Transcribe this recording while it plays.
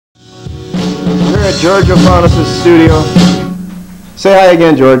at George O'Faunus' studio. Say hi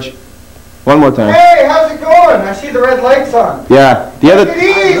again, George. One more time. Hey, how's it going? I see the red lights on. Yeah. The other. Take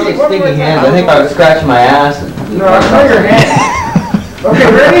it easy. Really sticky hands. I think I was scratching my ass. No, I saw your hand.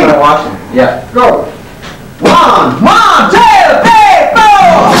 Okay, ready? Yeah. Go. 1, 2, 3,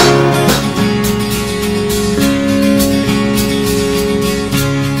 4.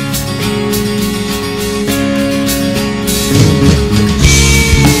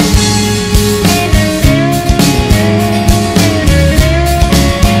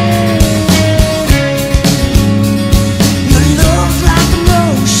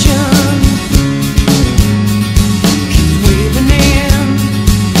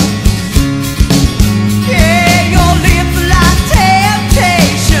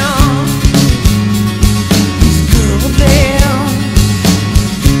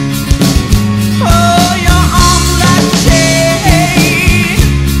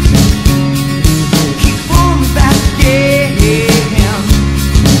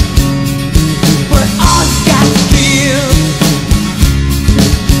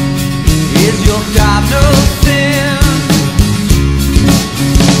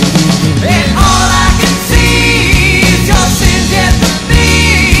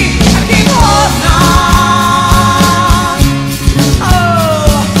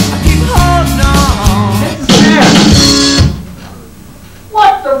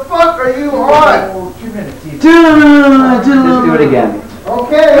 Just do it again.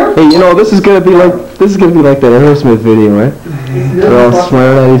 Okay. Hey, you know this is gonna be like that Aerosmith video, right? They're all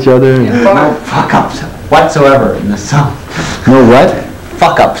smiling at each other. And No fuck-ups whatsoever in the song. no what?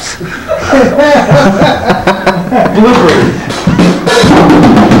 Fuck-ups. Bloopers.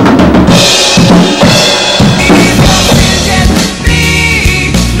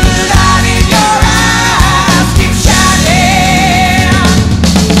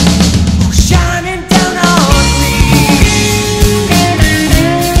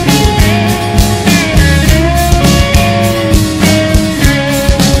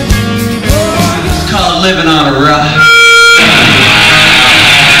 Living on a rock.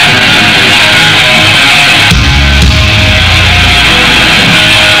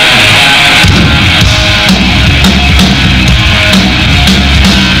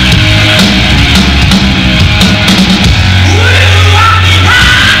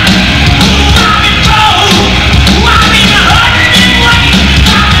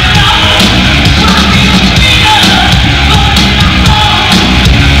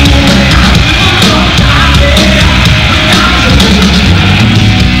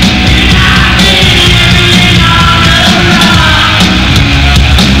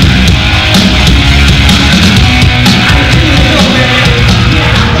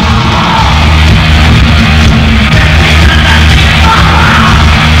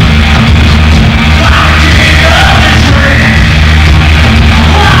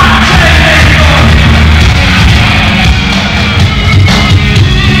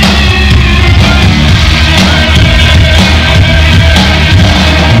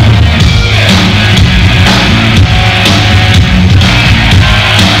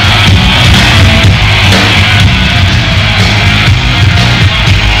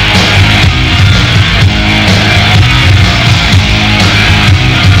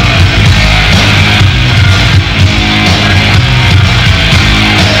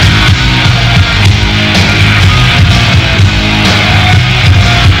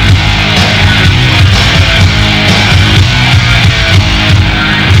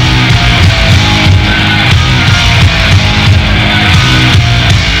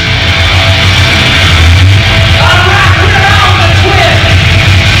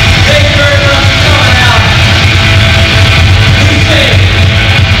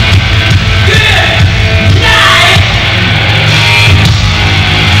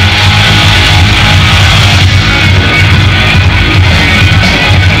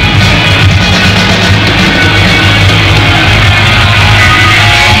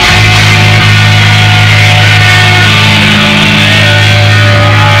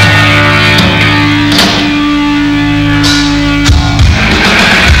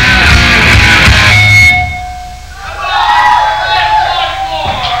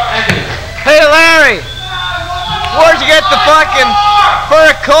 Where'd you get the fucking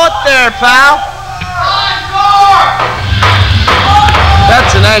fur coat there, pal?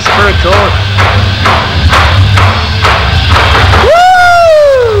 That's a nice fur coat.